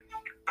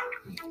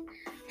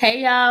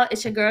Hey y'all,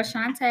 it's your girl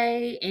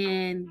Shantae,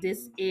 and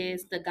this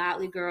is the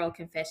Godly Girl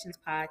Confessions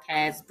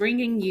podcast,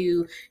 bringing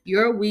you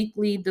your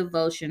weekly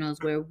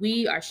devotionals where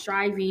we are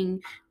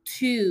striving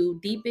to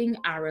deepen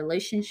our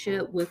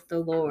relationship with the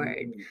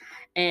Lord.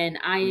 And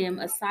I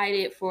am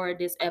excited for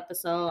this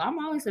episode.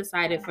 I'm always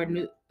excited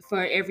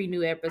for every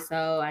new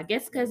episode. I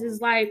guess because it's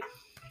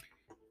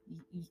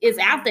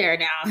out there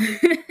now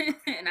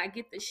and I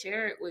get to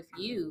share it with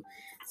you.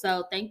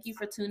 So thank you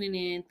for tuning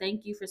in.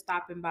 Thank you for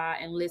stopping by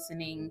and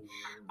listening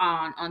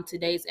on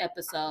today's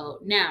episode.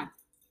 Now,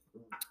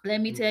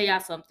 let me tell y'all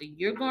something.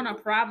 You're gonna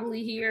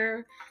probably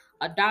hear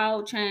a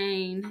dog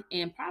chain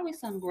and probably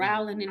some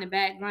growling in the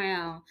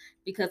background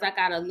because I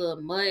got a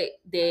little mutt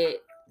that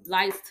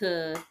likes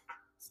to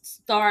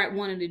start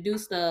wanting to do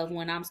stuff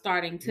when I'm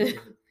starting to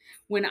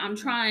when I'm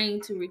trying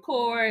to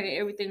record and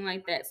everything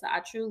like that. So I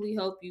truly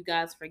hope you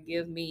guys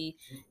forgive me,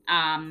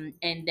 and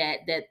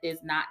that is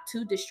not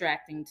too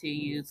distracting to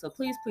you. So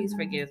please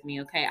forgive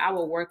me. Okay, I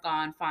will work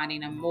on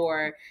finding a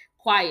more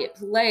quiet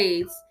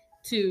place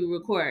to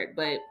record,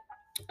 but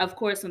of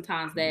course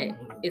sometimes that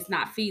it's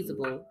not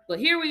feasible, but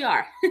here we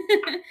are.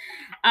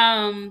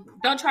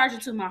 Don't charge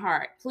it to my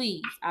heart,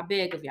 please. I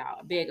beg of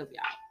y'all.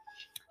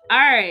 All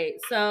right,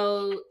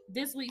 so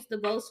this week's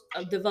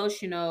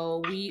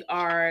devotional, we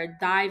are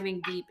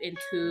diving deep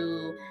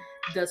into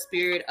the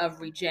spirit of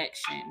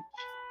rejection.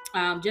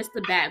 Just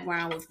the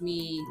background with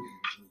me,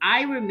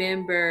 I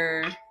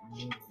remember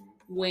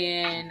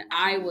when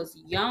I was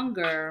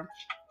younger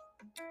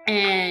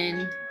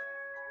and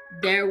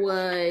there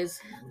was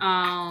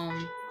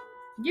I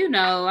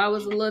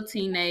was a little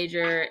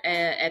teenager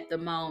at the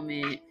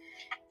moment,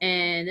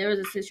 and there was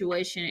a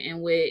situation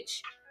in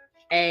which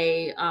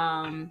a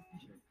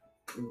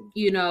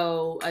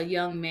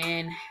young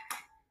man,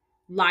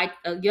 like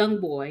a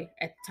young boy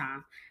at the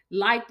time,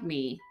 liked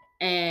me,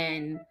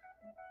 and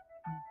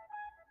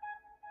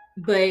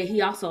but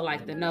he also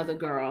liked another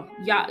girl.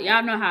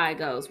 Y'all know how it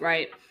goes,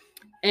 right?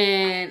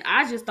 And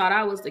I just thought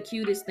I was the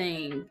cutest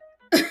thing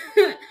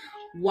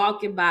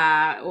walking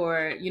by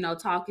or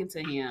talking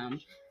to him,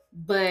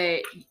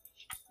 but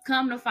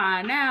come to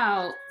find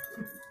out,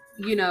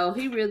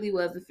 he really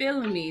wasn't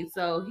feeling me.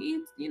 So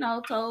he,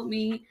 told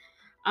me,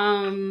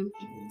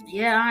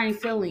 yeah, I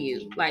ain't feeling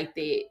you like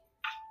that.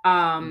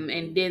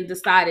 And then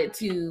decided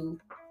to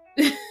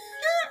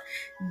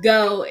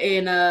go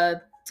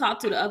and talk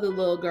to the other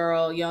little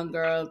girl, young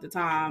girl at the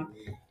time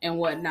and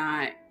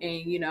whatnot.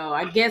 And,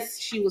 I guess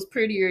she was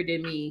prettier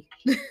than me.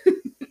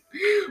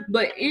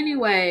 But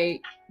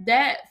anyway,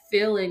 that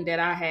feeling that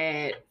I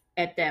had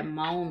at that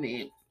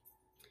moment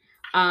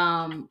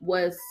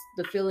was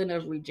the feeling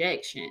of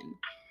rejection.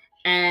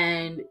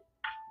 And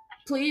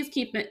please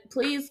keep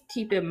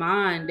in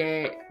mind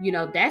that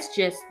that's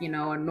just a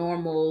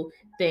normal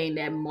thing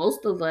that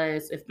most of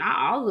us, if not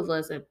all of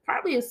us, have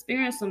probably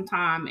experienced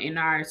sometime in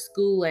our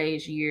school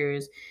age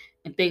years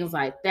and things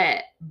like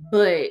that.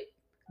 But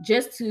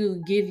just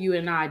to give you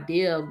an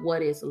idea of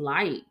what it's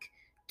like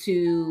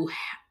to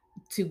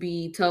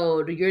be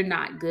told you're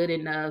not good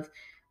enough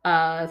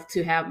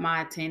to have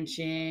my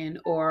attention,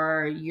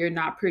 or you're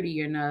not pretty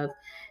enough,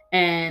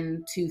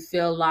 and to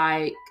feel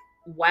like,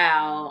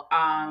 wow,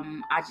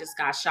 I just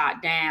got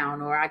shot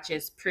down, or I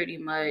just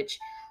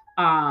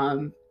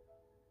um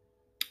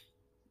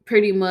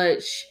pretty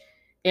much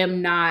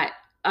am not,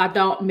 I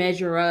don't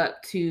measure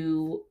up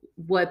to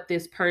what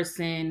this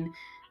person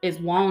is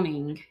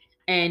wanting,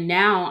 and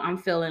now I'm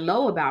feeling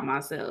low about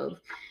myself.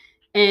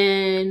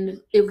 And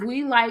if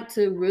we like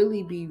to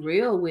really be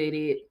real with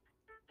it,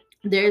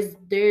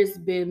 there's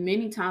been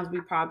many times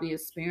we probably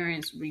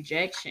experienced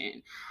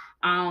rejection.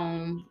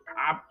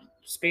 I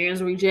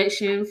experienced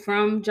rejection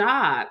from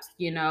jobs,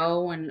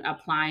 and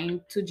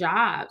applying to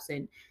jobs,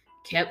 and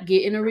kept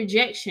getting a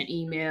rejection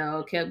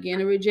email, kept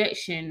getting a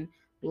rejection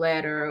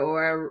letter,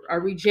 or a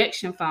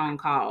rejection phone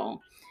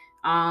call.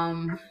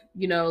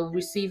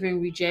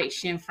 Receiving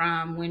rejection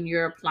from when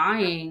you're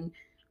applying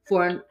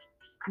for,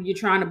 you're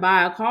trying to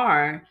buy a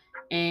car,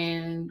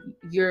 and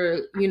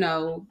you're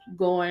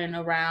going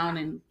around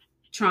and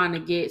trying to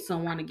get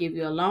someone to give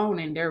you a loan,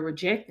 and they're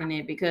rejecting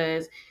it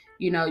because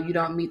you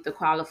don't meet the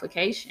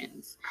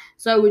qualifications.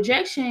 So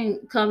rejection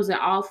comes in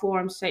all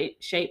forms,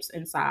 shapes,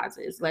 and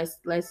sizes. Let's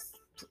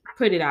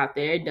put it out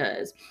there. It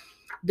does.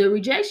 The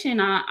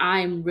rejection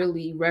I'm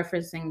really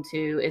referencing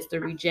to is the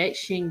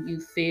rejection you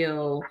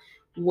feel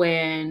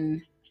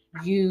when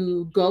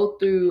you go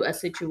through a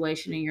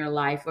situation in your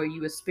life, or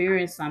you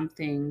experience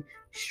something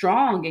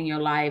strong in your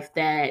life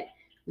that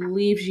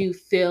leaves you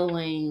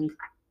feeling,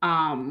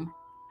 um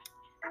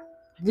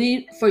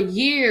for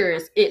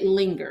years. It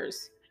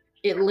lingers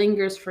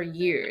for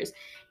years.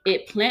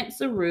 It plants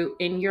a root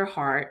in your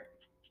heart.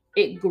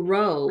 It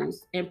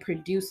grows and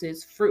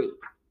produces fruit.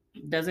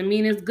 Doesn't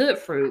mean it's good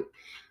fruit,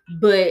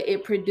 but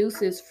it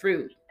produces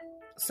fruit.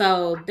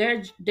 So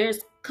there's a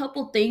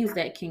couple things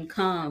that can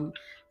come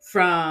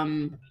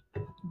from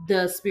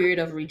the spirit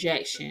of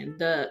rejection,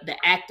 the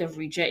act of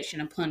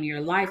rejection upon your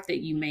life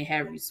that you may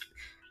have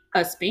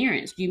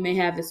experienced. You may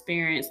have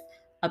experienced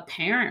a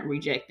parent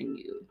rejecting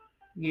you.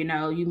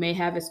 You may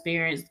have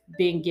experienced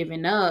being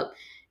given up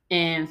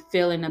and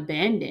feeling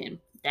abandoned.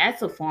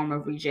 That's a form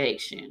of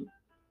rejection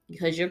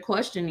because you're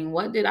questioning,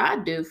 what did I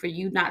do for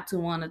you not to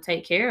want to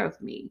take care of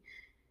me?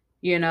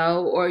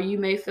 Or you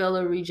may feel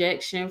a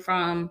rejection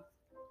from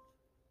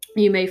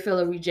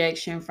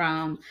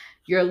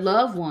your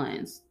loved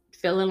ones,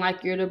 feeling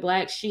like you're the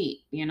black sheep,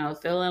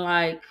 feeling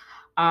like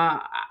uh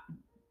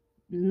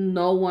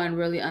no one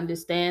really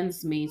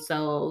understands me,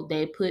 so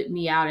they put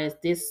me out as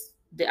this,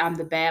 I'm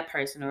the bad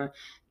person, or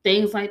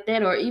things like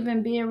that. Or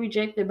even being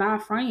rejected by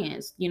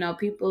friends,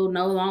 people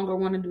no longer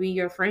wanted to be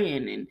your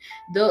friend. And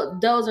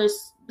those are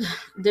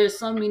there's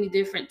so many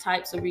different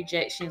types of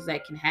rejections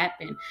that can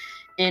happen.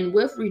 And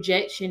with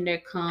rejection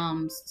there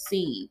comes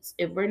seeds.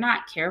 If we're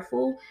not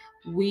careful,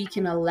 we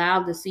can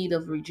allow the seed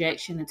of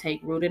rejection to take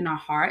root in our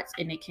hearts,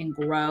 and it can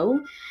grow,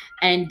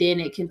 and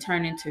then it can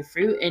turn into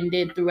fruit, and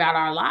then throughout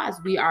our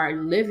lives we are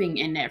living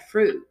in that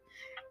fruit.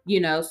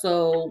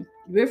 So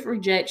with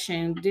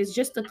rejection, there's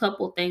just a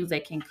couple things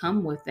that can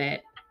come with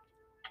that.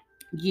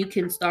 You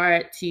can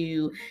start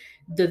to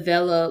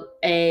develop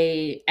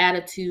a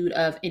attitude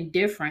of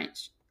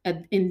indifference,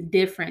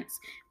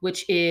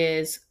 which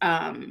is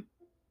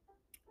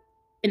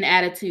an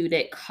attitude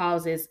that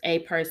causes a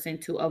person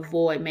to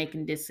avoid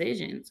making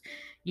decisions.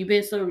 You've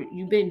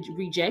been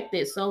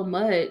rejected so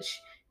much,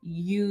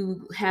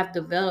 you have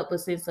developed a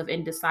sense of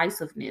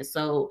indecisiveness.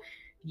 So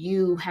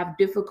you have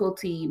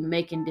difficulty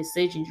making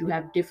decisions. You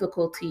have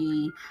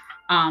difficulty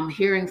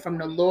hearing from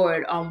the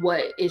Lord on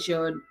what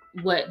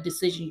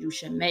decision you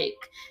should make.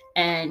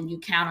 And you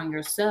count on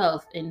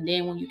yourself. And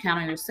then when you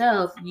count on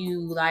yourself,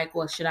 you like,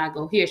 well, should I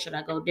go here? Should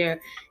I go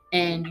there?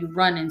 And you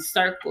run in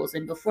circles,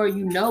 and before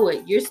you know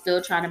it, you're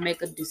still trying to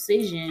make a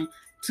decision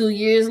 2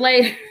 years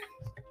later.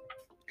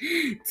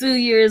 2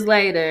 years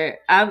later,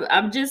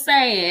 I'm just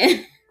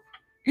saying.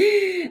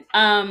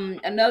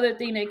 Another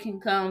thing that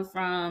can come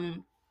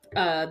from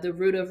the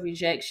root of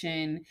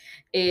rejection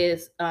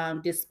is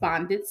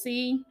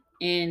despondency,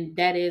 and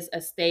that is a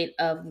state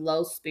of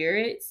low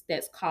spirits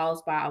that's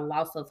caused by a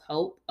loss of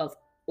hope of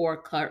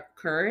or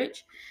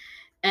courage.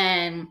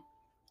 And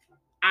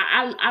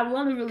I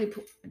want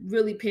to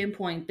really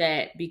pinpoint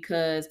that,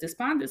 because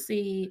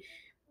despondency,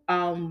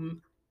 um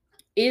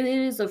it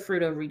is a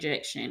fruit of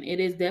rejection.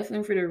 It is definitely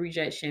a fruit of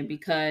rejection,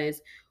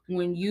 because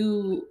when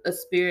you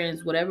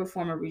experience whatever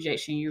form of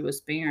rejection you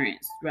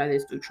experience, whether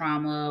it's through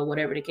trauma,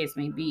 whatever the case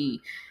may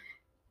be,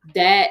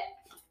 that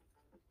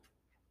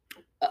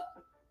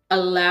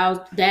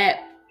uh,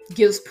 that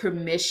gives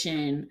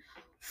permission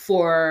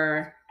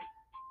for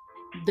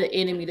the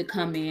enemy to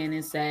come in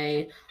and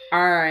say,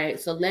 all right,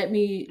 so let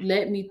me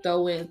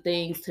throw in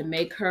things to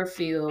make her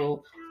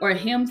feel, or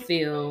him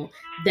feel,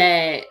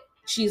 that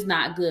she's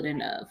not good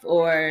enough,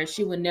 or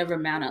she would never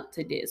mount up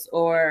to this,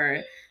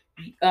 or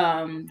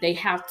they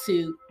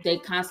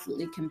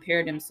constantly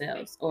compare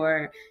themselves,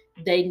 or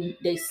they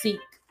seek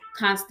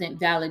constant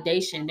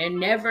validation.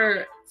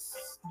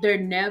 They're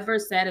never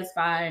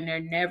satisfied, and they're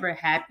never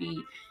happy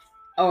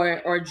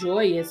or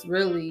joyous,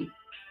 really,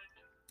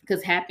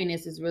 because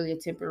happiness is really a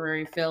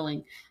temporary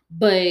feeling.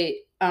 But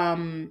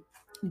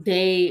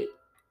they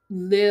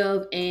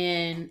live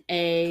in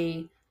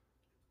a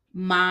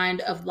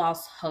mind of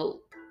lost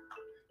hope.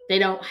 They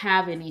don't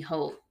have any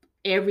hope.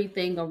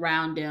 Everything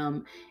around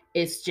them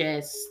is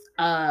just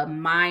a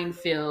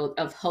minefield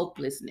of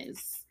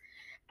hopelessness,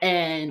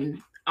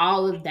 and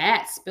all of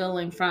that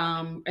spilling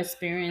from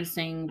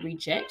experiencing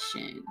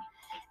rejection.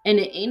 And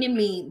the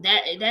enemy,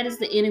 that is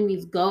the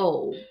enemy's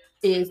goal,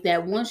 is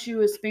that once you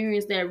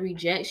experience that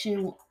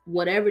rejection,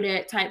 whatever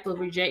that type of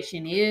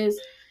rejection is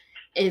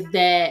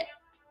that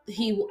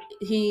he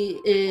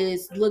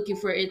is looking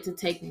for it to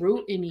take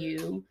root in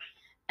you.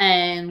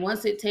 And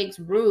once it takes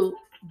root,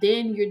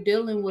 then you're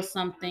dealing with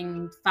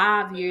something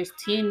 5 years,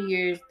 10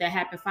 years, that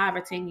happened 5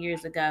 or 10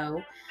 years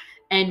ago.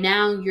 And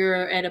now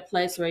you're at a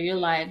place where you're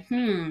like,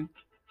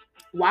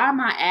 why am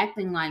I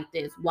acting like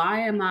this? Why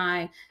am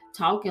I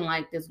talking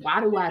like this? Why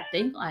do I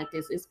think like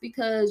this? It's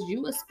because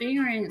you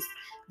experienced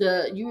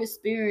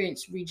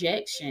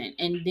rejection,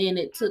 and then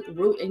it took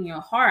root in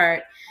your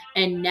heart,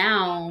 and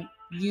now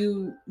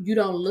you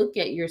don't look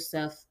at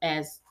yourself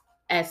as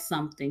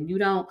something. You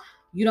don't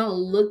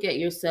look at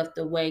yourself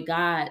the way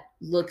God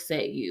looks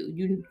at you.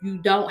 You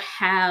don't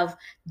have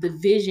the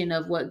vision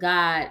of what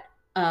God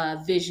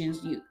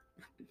visions you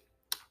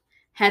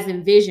has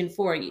envisioned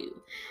for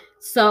you.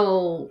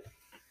 So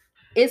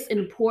it's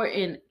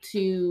important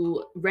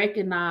to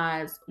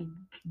recognize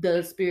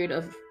the spirit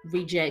of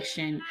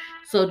rejection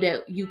so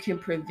that you can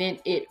prevent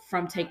it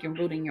from taking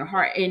root in your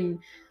heart. And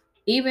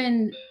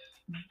even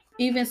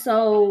even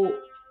so,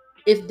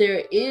 if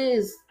there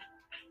is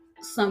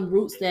some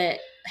roots that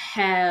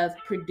have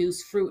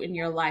produced fruit in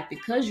your life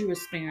because you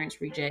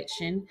experienced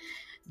rejection,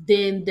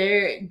 then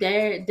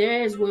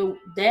there's where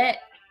that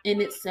in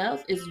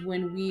itself is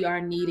when we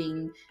are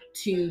needing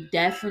to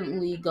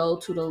definitely go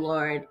to the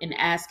Lord and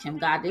ask him,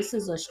 God, this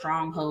is a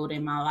stronghold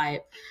in my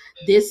life.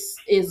 This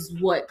is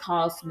what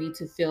caused me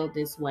to feel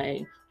this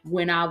way.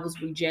 when I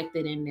was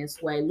rejected in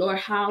this way. Lord,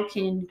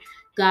 can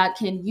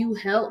you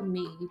help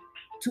me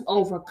to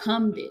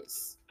overcome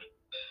this?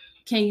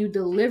 Can you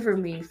deliver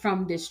me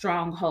from this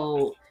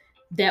stronghold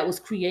that was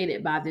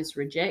created by this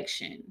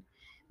rejection?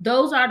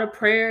 Those are the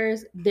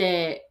prayers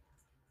that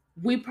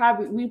we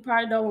probably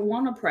don't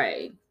want to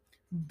pray.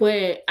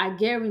 But I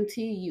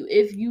guarantee you,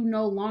 if you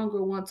no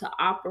longer want to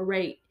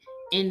operate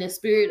in the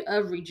spirit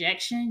of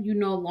rejection, you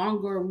no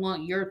longer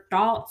want your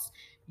thoughts,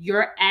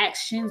 your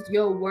actions,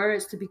 your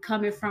words to be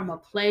coming from a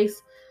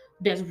place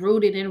that's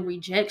rooted in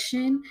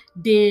rejection,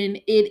 then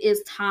it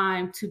is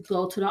time to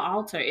go to the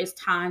altar. It's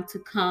time to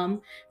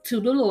come to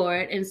the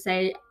Lord and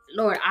say,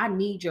 Lord, I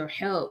need your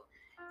help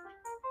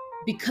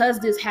because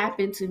this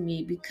happened to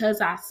me, because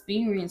I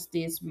experienced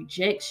this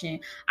rejection.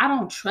 I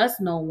don't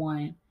trust no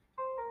one.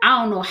 I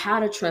don't know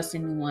how to trust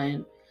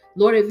anyone.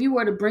 Lord, if you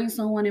were to bring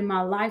someone in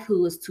my life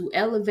who is to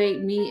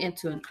elevate me and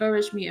to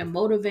encourage me and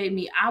motivate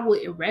me, I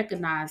wouldn't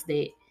recognize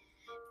that.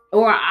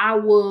 Or I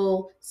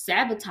will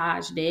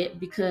sabotage that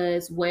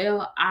because,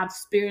 well, I've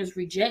experienced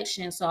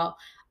rejection. So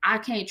I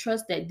can't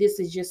trust that this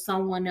is just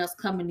someone else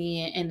coming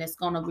in and that's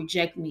going to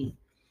reject me.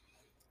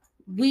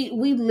 We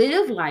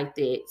live like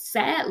that.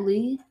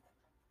 Sadly,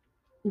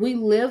 we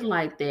live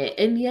like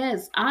that. And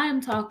yes, I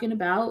am talking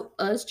about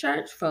us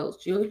church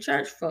folks, your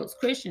church folks,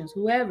 Christians,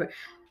 whoever.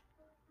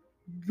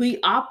 We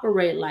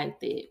operate like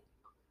that.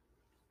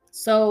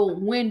 So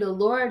when the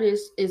Lord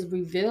is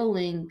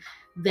revealing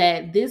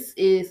that this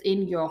is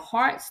in your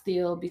heart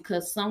still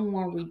because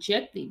someone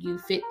rejected you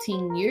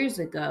 15 years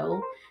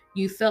ago,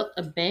 you felt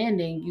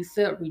abandoned, you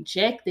felt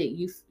rejected,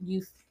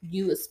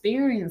 you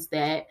experienced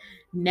that.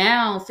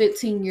 Now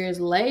 15 years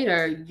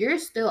later, you're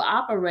still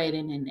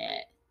operating in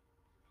that.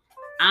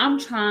 I'm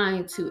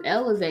trying to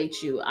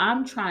elevate you.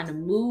 I'm trying to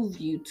move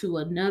you to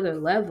another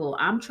level.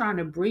 I'm trying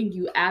to bring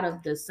you out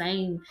of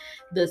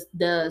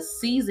the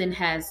season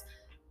has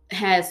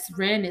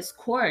ran its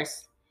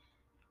course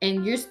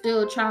and you're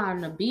still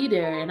trying to be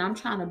there, and I'm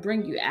trying to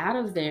bring you out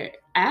of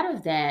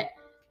that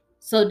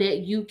so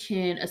that you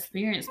can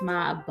experience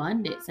my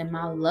abundance and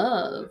my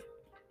love.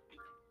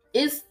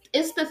 It's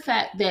the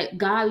fact that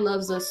God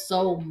loves us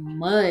so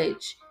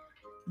much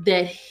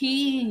that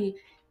he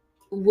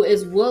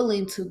is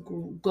willing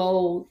to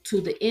go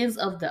to the ends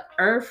of the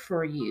earth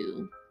for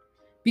you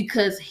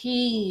because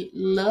he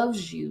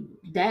loves you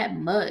that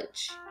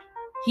much.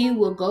 He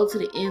will go to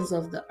the ends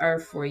of the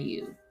earth for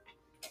you.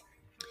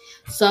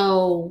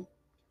 So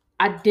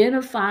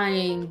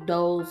identifying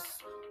those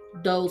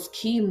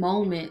key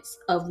moments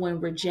of when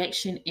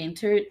rejection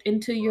entered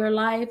into your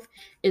life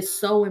is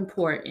so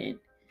important.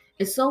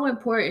 It's so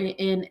important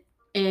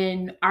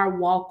in our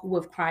walk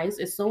with Christ.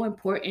 It's so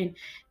important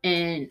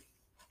in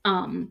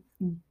um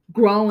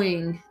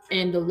growing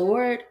in the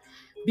Lord,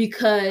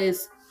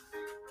 because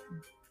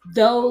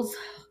those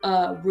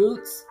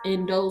roots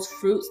and those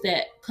fruits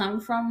that come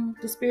from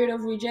the spirit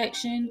of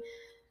rejection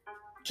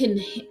can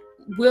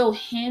will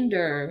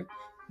hinder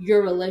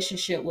your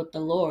relationship with the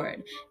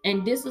Lord.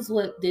 And this is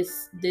what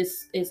this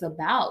is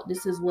about.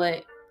 This is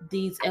what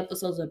these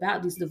episodes are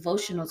about, these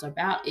devotionals are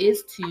about,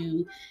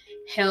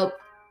 help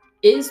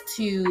is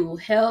to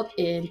help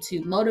and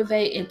to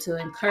motivate and to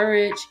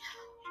encourage,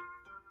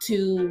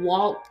 to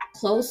walk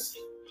closely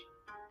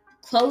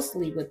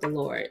with the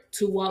Lord,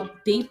 to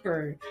walk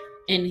deeper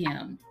in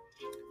him.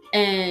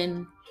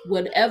 And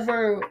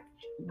whatever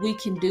we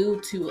can do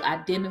to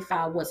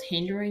identify what's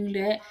hindering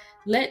that,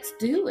 let's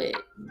do it.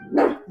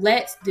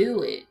 Let's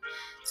do it.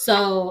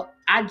 So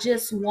I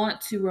just want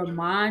to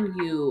remind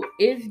you,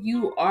 if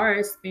you are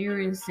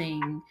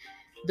experiencing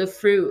the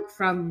fruit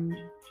from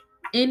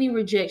any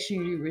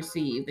rejection you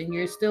receive and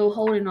you're still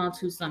holding on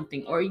to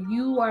something, or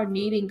you are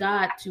needing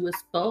God to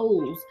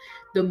expose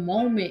the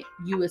moment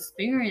you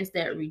experience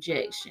that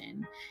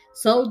rejection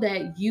so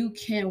that you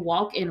can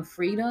walk in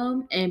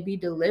freedom and be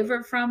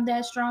delivered from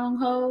that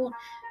stronghold,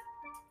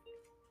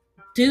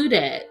 do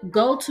that.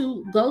 Go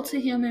to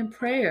him in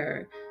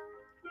prayer.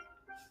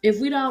 If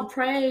we don't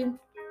pray,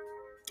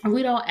 if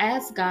we don't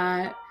ask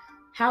God,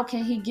 how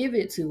can he give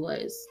it to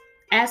us?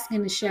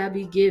 Asking it shall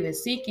be given,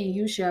 seeking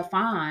you shall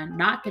find,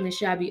 knocking it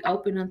shall be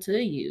open unto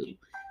you.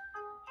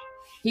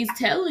 He's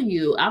telling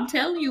you, I'm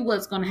telling you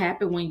what's going to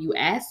happen when you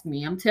ask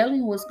me. I'm telling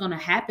you what's going to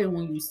happen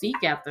when you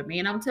seek after me.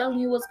 And I'm telling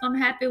you what's going to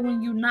happen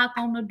when you knock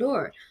on the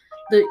door.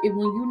 When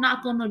you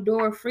knock on the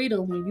door of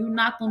freedom, when you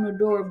knock on the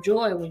door of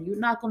joy, when you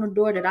knock on the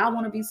door that I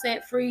want to be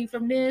set free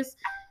from this,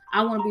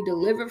 I want to be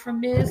delivered from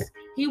this,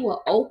 he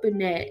will open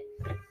that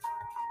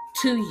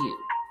to you.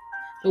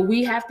 But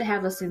we have to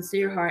have a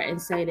sincere heart and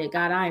say that,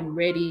 God, I am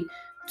ready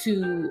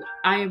to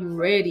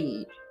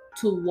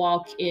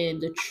walk in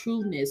the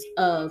trueness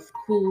of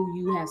who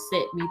you have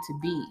set me to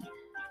be.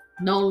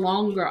 No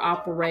longer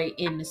operate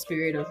in the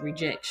spirit of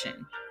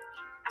rejection.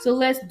 So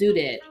let's do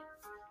that.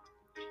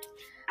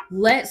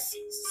 Let's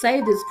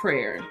say this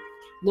prayer.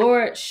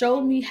 Lord,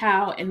 show me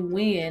how and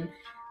when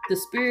the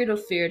spirit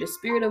of fear, the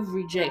spirit of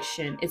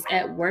rejection is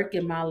at work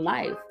in my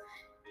life.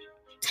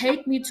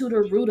 Take me to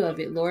the root of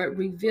it, Lord.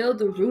 Reveal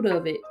the root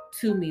of it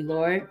to me,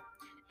 Lord.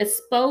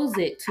 Expose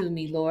it to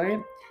me,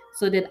 Lord,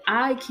 so that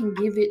I can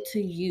give it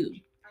to you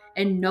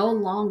and no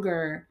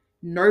longer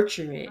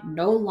nurture it,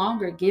 no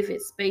longer give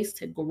it space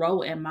to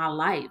grow in my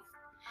life.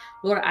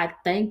 Lord, I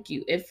thank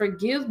you and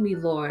forgive me,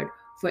 Lord,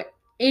 for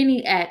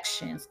any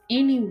actions,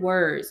 any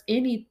words,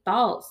 any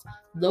thoughts,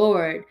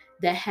 Lord,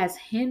 that has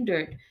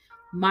hindered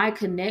my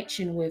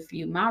connection with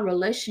you, my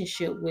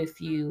relationship with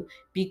you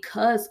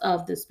because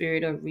of the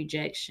spirit of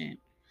rejection.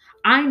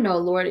 I know,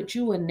 Lord, that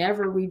you will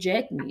never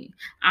reject me.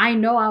 I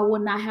know I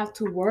will not have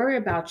to worry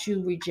about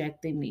you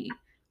rejecting me,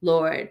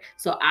 Lord.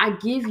 So I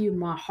give you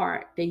my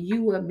heart that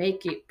you will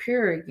make it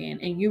pure again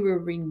and you will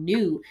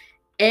renew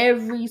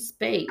every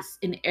space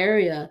and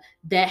area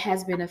that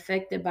has been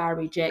affected by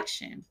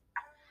rejection.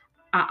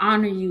 I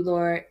honor you,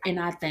 Lord, and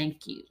I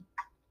thank you.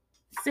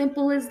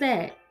 Simple as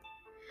that.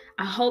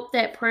 I hope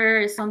that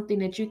prayer is something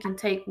that you can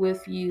take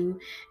with you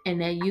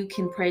and that you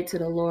can pray to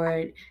the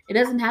Lord. It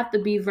doesn't have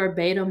to be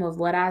verbatim of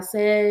what I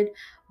said,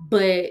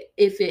 but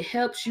if it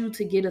helps you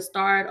to get a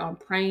start on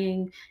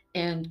praying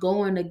and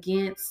going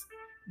against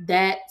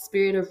that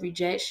spirit of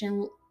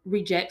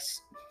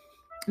rejects.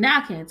 Now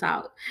I can't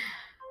talk.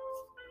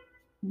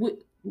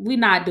 We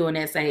not doing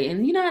that,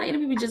 Satan. You know how the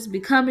enemy just be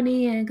coming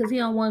in because he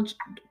don't want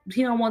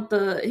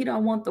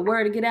the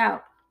word to get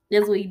out.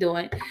 That's what he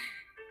doing.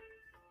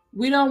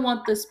 We don't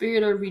want the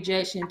spirit of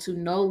rejection to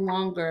no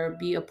longer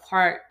be a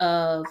part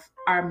of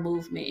our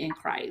movement in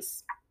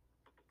Christ.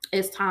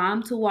 It's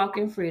time to walk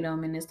in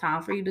freedom and it's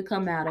time for you to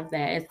come out of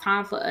that. It's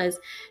time for us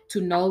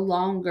to no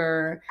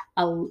longer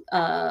operate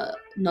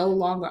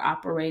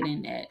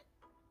in that.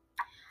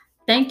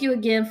 Thank you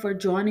again for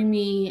joining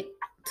me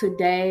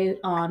today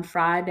on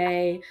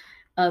Friday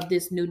of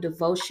this new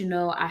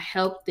devotional. I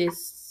hope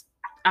this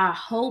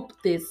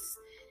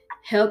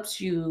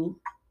helps you.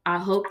 I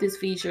hope this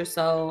feeds your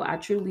soul. I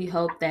truly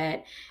hope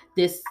that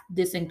this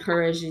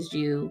encourages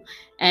you.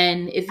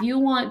 And if you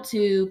want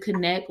to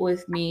connect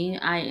with me,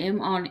 I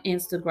am on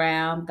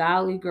Instagram,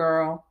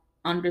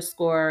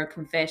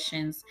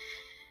 godlygirl_confessions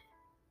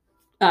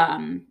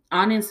on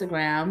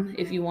Instagram.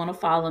 If you want to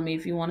follow me,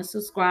 if you want to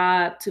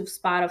subscribe to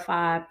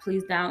Spotify,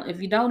 please if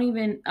you don't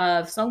even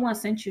if someone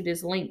sent you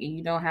this link and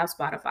you don't have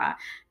Spotify,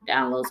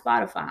 download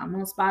Spotify. I'm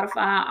on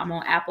Spotify, I'm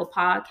on Apple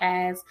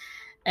Podcasts,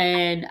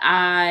 and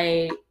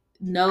I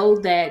know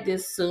that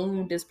this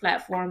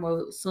platform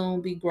will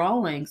soon be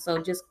growing.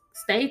 So just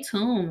stay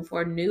tuned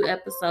for new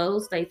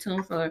episodes, stay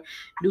tuned for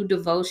new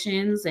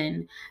devotions,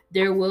 and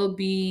there will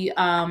be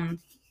a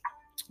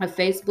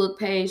Facebook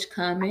page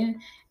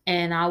coming,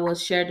 and I will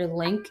share the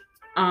link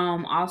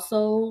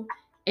also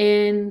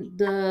in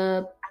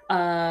the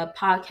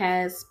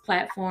podcast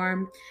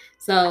platform.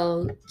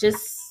 So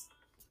just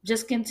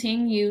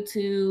continue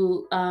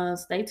to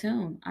stay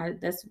tuned.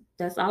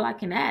 That's all I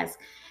can ask.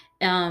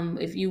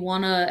 If you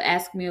want to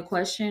ask me a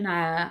question,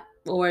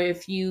 or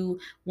if you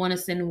want to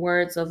send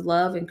words of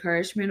love,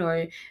 encouragement, or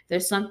if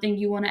there's something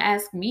you want to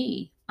ask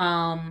me,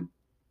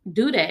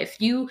 do that. If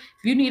you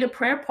need a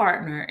prayer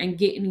partner and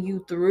getting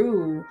you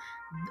through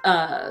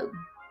uh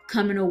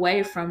coming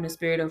away from the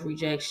spirit of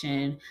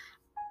rejection,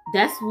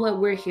 that's what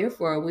we're here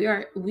for.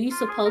 We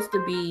supposed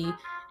to be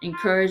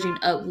encouraging,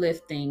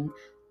 uplifting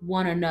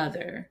one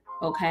another.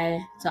 Okay,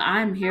 so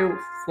I'm here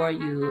for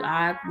you.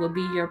 I will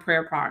be your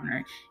prayer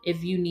partner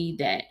if you need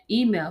that.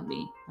 Email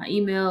me. My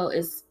email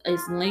is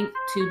linked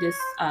to this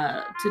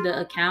to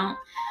the account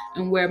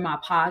and where my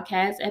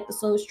podcast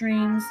episode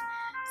streams.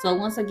 So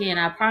once again,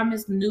 I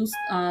promise things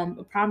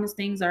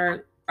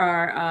are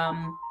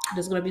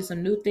there's gonna be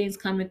some new things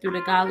coming through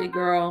the Godly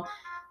Girl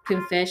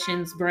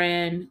Confessions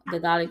brand, the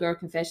Godly Girl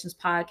Confessions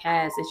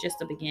podcast. It's just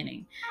the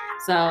beginning.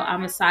 So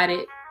I'm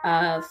excited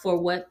for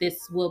what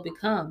this will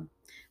become.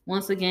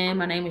 Once again,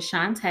 my name is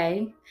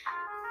Shantae.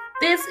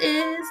 This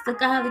is the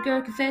Godly Girl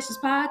Confessions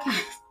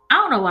podcast. I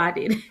don't know why I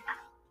did it,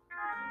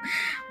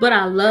 but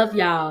I love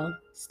y'all.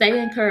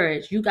 Stay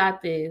encouraged. You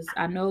got this.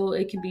 I know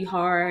it can be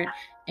hard,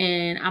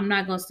 and I'm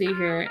not going to sit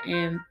here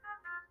and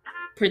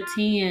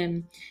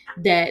pretend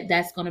that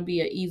that's going to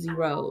be an easy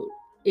road.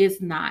 It's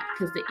not,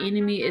 because the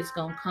enemy is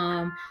going to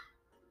come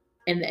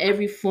in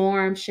every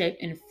form, shape,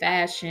 and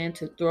fashion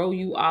to throw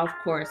you off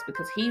course,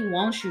 because he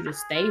wants you to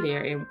stay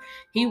there and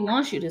he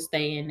wants you to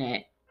stay in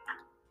that.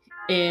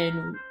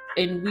 And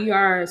we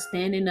are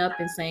standing up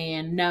and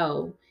saying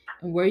no.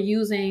 And we're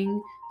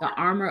using the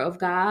armor of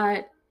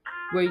God.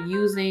 We're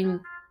using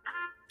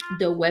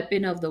the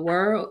weapon of the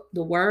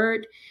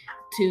word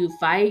to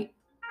fight.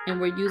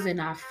 And we're using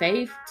our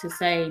faith to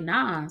say,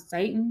 nah,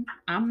 Satan,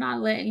 I'm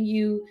not letting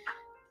you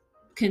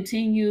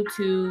continue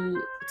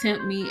to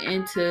tempt me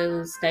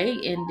into stay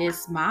in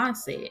this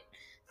mindset,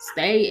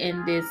 stay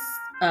in this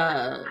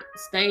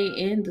stay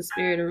in the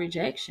spirit of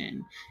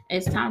rejection.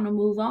 It's time to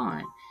move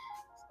on.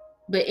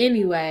 But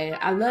anyway,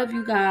 I love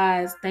you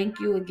guys. Thank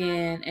you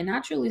again, and I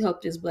truly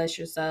hope this bless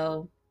your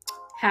soul.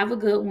 Have a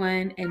good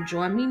one and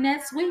join me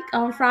next week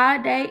on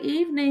Friday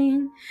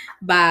evening.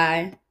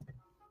 Bye.